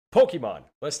Pokemon.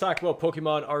 Let's talk about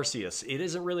Pokemon Arceus. It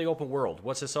isn't really open world.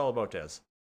 What's this all about, Des?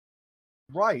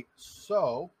 Right.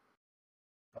 So,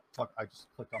 oh, fuck, I just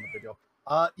clicked on the video.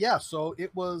 Yeah. So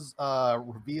it was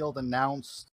revealed,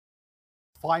 announced,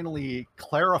 finally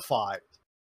clarified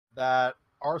that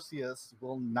Arceus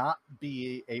will not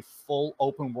be a full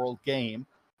open world game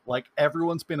like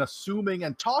everyone's been assuming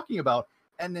and talking about,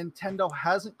 and Nintendo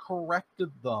hasn't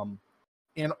corrected them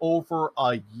in over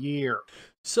a year.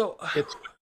 So, It's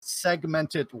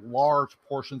segmented large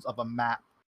portions of a map.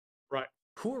 Right.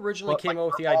 who originally But, came like, out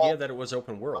with the they're all- idea that it was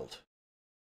open world?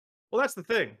 Well, that's the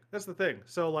thing. That's the thing.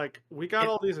 So, like, we got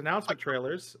all these announcement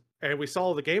trailers, and we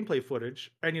saw the gameplay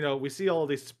footage, and we see all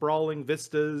these sprawling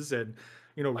vistas, and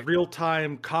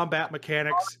real-time combat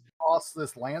mechanics, Across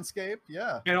this landscape,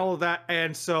 yeah. and all of that.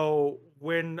 And so,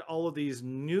 when all of these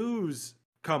news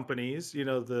companies,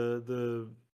 the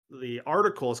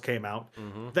articles came out,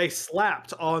 they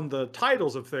slapped on the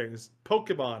titles of things: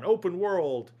 Pokemon open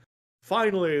world.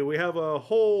 Finally, we have a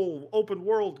whole open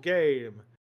world game.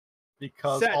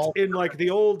 Because Set all in like the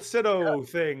old Sinnoh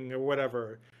thing or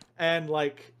whatever, and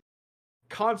like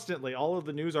constantly all of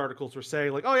the news articles were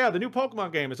saying like, oh yeah, the new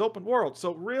Pokemon game is open world.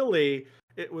 So really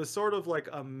it was sort of like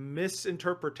a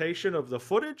misinterpretation of the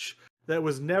footage that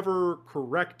was never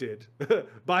corrected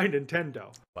by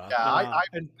Nintendo. Wow. Yeah,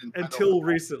 Until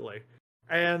recently.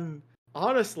 And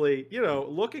honestly,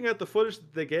 looking at the footage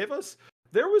that they gave us,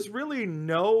 there was really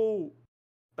no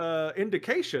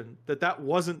indication that that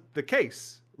wasn't the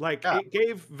case. Like, Yeah. it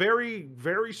gave very,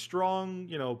 very strong,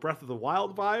 Breath of the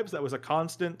Wild vibes. That was a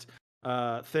constant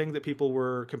thing that people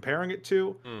were comparing it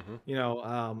to.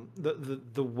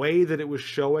 The way that it was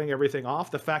showing everything off,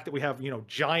 the fact that we have,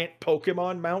 giant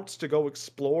Pokemon mounts to go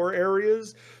explore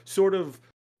areas, sort of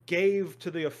gave to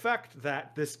the effect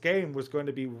that this game was going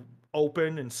to be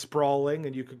open and sprawling,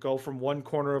 and you could go from one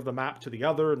corner of the map to the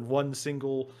other in one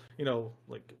single,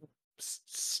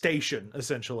 station,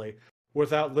 essentially,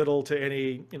 without little to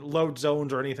any load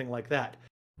zones or anything like that.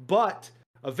 But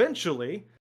eventually,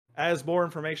 as more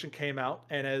information came out,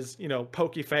 and as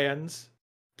Poke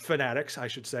fanatics, I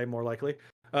should say, more likely,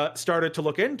 started to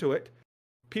look into it,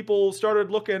 people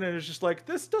started looking, and it's just like,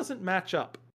 this doesn't match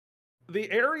up. The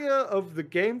area of the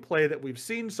gameplay that we've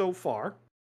seen so far,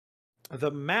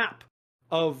 the map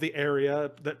of the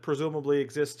area that presumably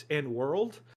exists in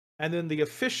world, and then the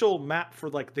official map for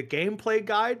like the gameplay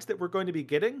guides that we're going to be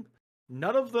getting,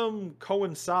 none of them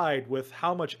coincide with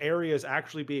how much area is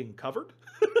actually being covered.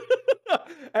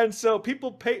 And so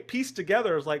people piece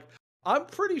together as like, I'm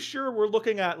pretty sure we're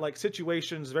looking at like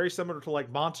situations very similar to like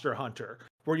Monster Hunter,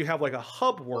 where you have like a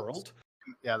hub world,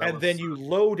 then you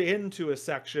load into a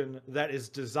section that is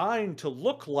designed to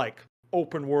look like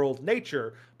open world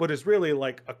nature, but is really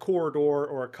like a corridor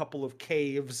or a couple of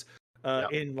caves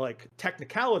in like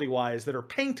technicality wise that are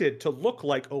painted to look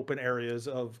like open areas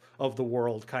of the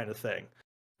world, kind of thing.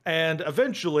 And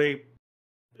eventually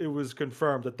it was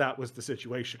confirmed that that was the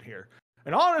situation here.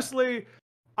 And honestly,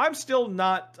 I'm still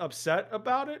not upset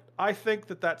about it. I think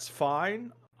that that's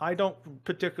fine. I don't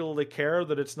particularly care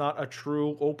that it's not a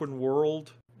true open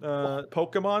world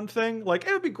Pokemon thing. Like,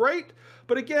 it would be great,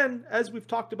 but again, as we've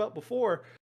talked about before,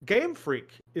 Game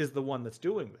Freak is the one that's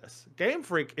doing this. Game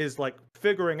Freak is like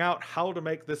figuring out how to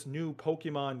make this new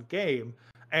Pokemon game,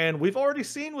 and we've already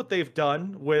seen what they've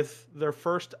done with their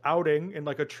first outing in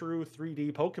like a true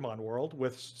 3D Pokemon world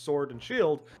with Sword and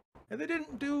Shield, and they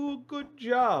didn't do a good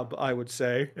job, I would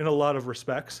say, in a lot of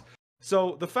respects.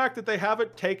 So the fact that they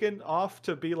haven't taken off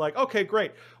to be like, okay,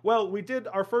 great, well, we did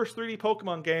our first 3D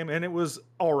Pokemon game and it was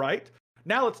all right.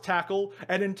 Now let's tackle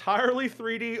an entirely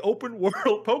 3D open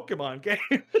world Pokemon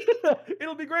game.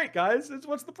 It'll be great, guys.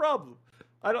 What's the problem?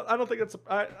 I don't think that's.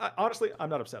 I honestly, I'm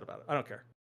not upset about it. I don't care.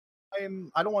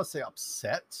 I don't want to say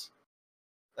upset.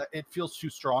 It feels too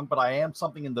strong, but I am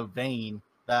something in the vein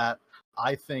that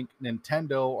I think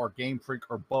Nintendo or Game Freak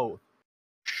or both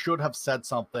should have said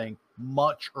something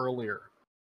much earlier.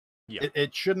 Yeah.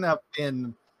 It shouldn't have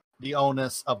been the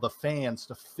onus of the fans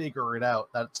to figure it out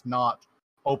that it's not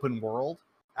open world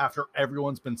after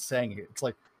everyone's been saying it. It's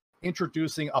like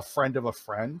introducing a friend of a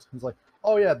friend. It's like,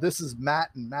 oh yeah, this is Matt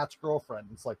and Matt's girlfriend.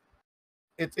 It's like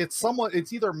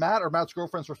it's either Matt or Matt's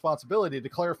girlfriend's responsibility to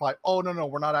clarify, oh no,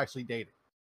 we're not actually dating.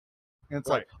 And it's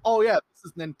like, oh yeah, this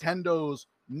is Nintendo's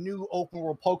new open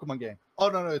world Pokemon game. Oh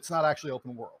no, it's not actually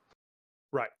open world.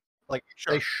 Right. Like,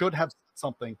 they should have said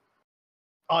something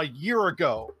a year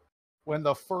ago when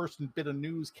the first bit of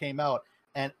news came out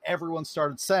and everyone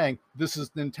started saying this is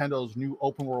Nintendo's new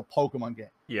open world Pokemon game.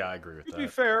 Yeah, I agree with that. To be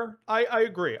fair, I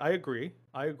agree. I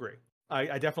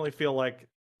definitely feel like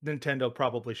Nintendo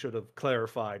probably should have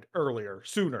clarified earlier,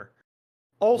 sooner.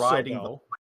 Also, riding the though,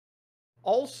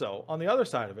 also on the other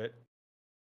side of it,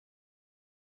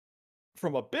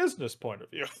 from a business point of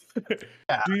view,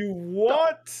 Yeah. do you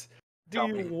want Tell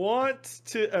me.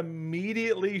 to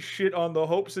immediately shit on the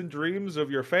hopes and dreams of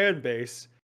your fan base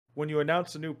when you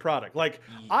announce a new product? Like,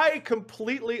 I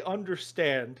completely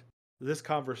understand this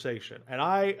conversation, and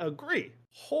I agree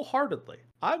wholeheartedly.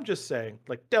 I'm just saying,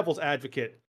 like, devil's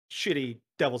advocate, shitty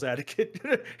devil's advocate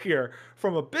here.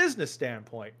 From a business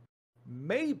standpoint,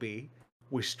 maybe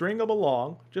we string them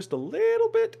along just a little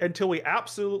bit until we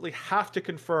absolutely have to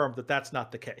confirm that that's not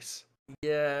the case.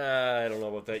 Yeah, I don't know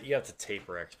about that. You have to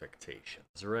taper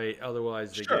expectations, right?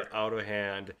 Otherwise, they get out of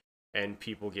hand, and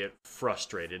people get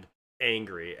frustrated,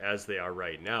 angry, as they are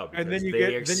right now, because And then you they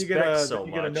get expect so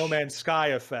you get a No much. Man's Sky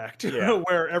effect, Yeah.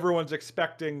 where everyone's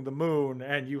expecting the moon,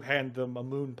 and you hand them a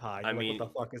moon pie. I You're like, mean,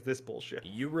 what the fuck is this bullshit?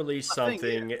 You release The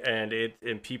thing something,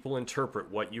 and people interpret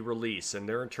what you release, and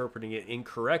they're interpreting it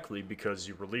incorrectly because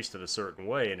you released it a certain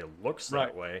way, and it looks that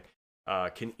Right. way.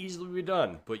 Can easily be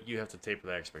done, but you have to taper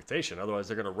the expectation. Otherwise,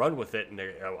 they're going to run with it, and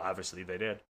obviously they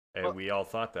did, and Well, we all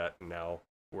thought that. And now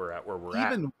we're at where we're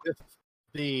even with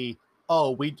the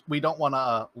we don't want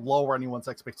to lower anyone's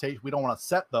expectation. We don't want to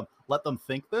set them. Let them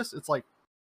think this. It's like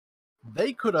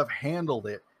they could have handled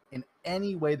it in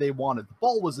any way they wanted. The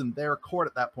ball was in their court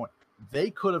at that point. They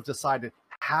could have decided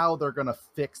how they're going to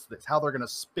fix this, how they're going to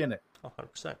spin it. at.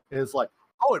 100%. It's like,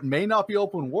 oh, it may not be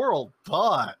open world,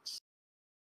 but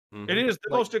It is the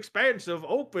Like- most expansive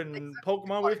open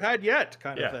Pokemon we've had yet,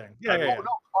 kind Yeah. of thing. Yeah, yeah, no, yeah. no,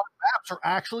 our maps are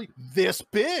actually this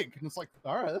big. And it's like,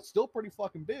 all right, that's still pretty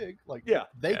fucking big. Like, Yeah.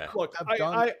 they Yeah. could Look, have I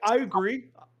done. agree.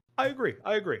 I agree.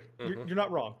 Mhm. You're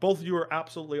not wrong. Both of you are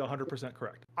absolutely 100%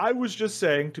 correct. I was just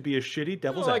saying, to be a shitty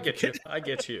devil's I get you. advocate, I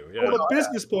get you. from Yeah. a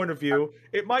business point of view,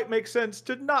 it might make sense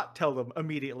to not tell them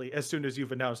immediately as soon as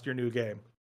you've announced your new game.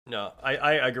 No,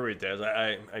 I agree with that.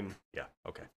 I'm yeah.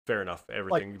 Okay. Fair enough.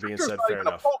 Everything being Victor's said, not fair even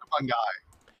enough. a Pokemon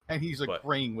guy, and he's But-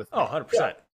 agreeing with me. Oh,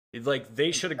 100%. It's like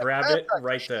they should have grabbed it That's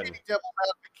right a then. shitty devil's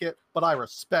advocate, but I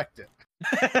respect it.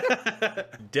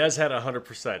 Des had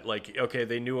 100%. Like, okay,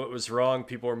 they knew it was wrong.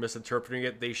 People were misinterpreting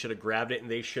it. They should have grabbed it, and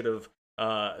they should have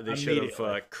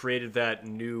Immediately. created that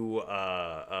new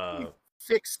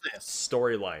Fix this.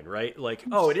 storyline, right? Like,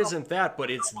 oh, it isn't that, but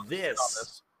it's On this,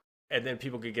 this. and then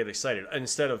people could get excited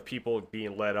instead of people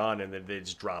being led on and then they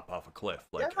just drop off a cliff.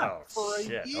 Like, Yeah, oh for a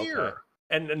shit, year. okay.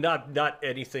 And not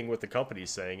anything with the company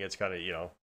saying. It's kind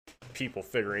of people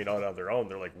figuring it out on their own.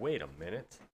 They're like, wait a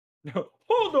minute.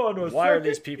 Hold on a second. Why are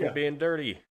these people Yeah. being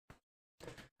dirty?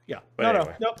 Yeah. But No,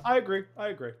 anyway. no. I agree. I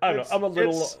I don't know. It's- I'm a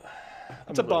little. it's- I'm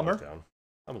it's a little bummer. let down.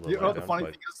 I'm a little You know let what the down, funny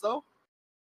but- thing is, though?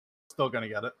 Still gonna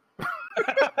get it.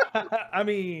 I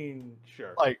mean,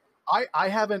 sure. Like, I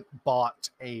haven't bought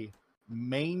a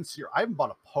main series. I haven't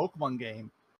bought a Pokemon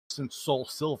game since Soul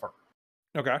Silver.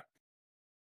 Okay.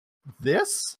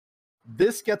 This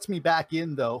gets me back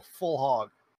in, though, full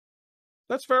hog.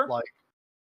 That's fair. Like,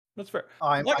 That's fair.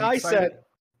 I'm I excited.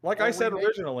 said remake.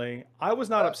 originally, I was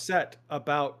not Yeah. upset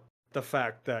about the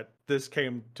fact that this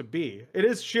came to be. It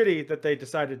is shitty that they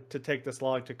decided to take this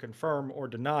long to confirm or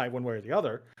deny one way or the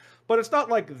other, but it's not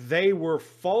like they were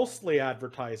falsely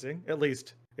advertising, at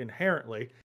least inherently,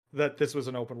 that this was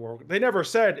an open world. They never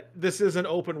said this is an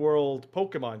open world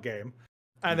Pokemon game,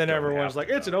 and then don't everyone's have like,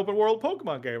 to it's an know. open world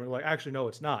Pokemon game, and like, actually, no,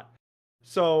 it's not.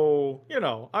 So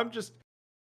I'm just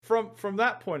from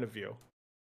that point of view.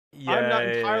 I'm not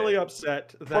entirely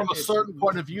upset that From a certain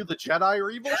point of view, the Jedi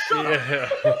are evil. Yeah,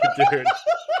 dude.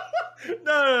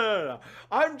 No.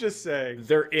 I'm just saying.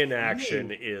 Their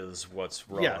inaction is what's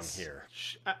wrong Yes. here.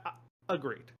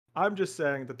 Agreed. I'm just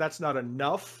saying that that's not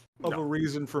enough of No. a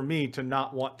reason for me to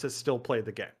not want to still play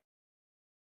the game.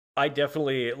 I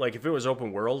definitely like if it was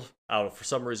open world. For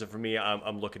some reason, for me,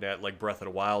 I'm looking at like Breath of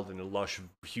the Wild and a lush,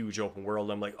 huge open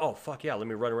world. I'm like, oh fuck yeah, let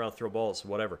me run around, throw balls,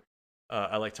 whatever.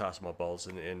 I like tossing my balls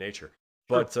in nature,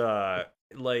 but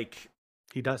like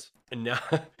He does. now,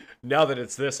 now that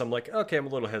it's this, I'm like, okay, I'm a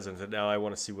little hesitant. Now I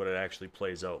want to see what it actually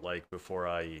plays out like before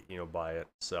I buy it.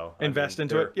 So Invest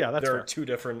into it? Yeah, that's there fair. are two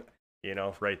different.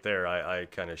 Right there, I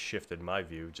kind of shifted my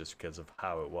view just because of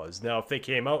how it was. Now, if they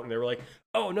came out and they were like,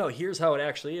 oh, no, here's how it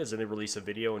actually is, and they release a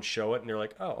video and show it, and they're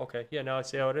like, oh, okay, yeah, now I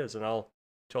see how it is, and I'll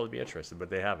totally be interested, but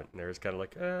they haven't. And they're just kind of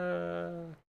like,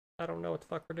 I don't know what the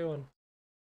fuck we're doing.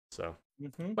 So,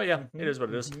 but yeah, it is what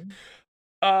it is.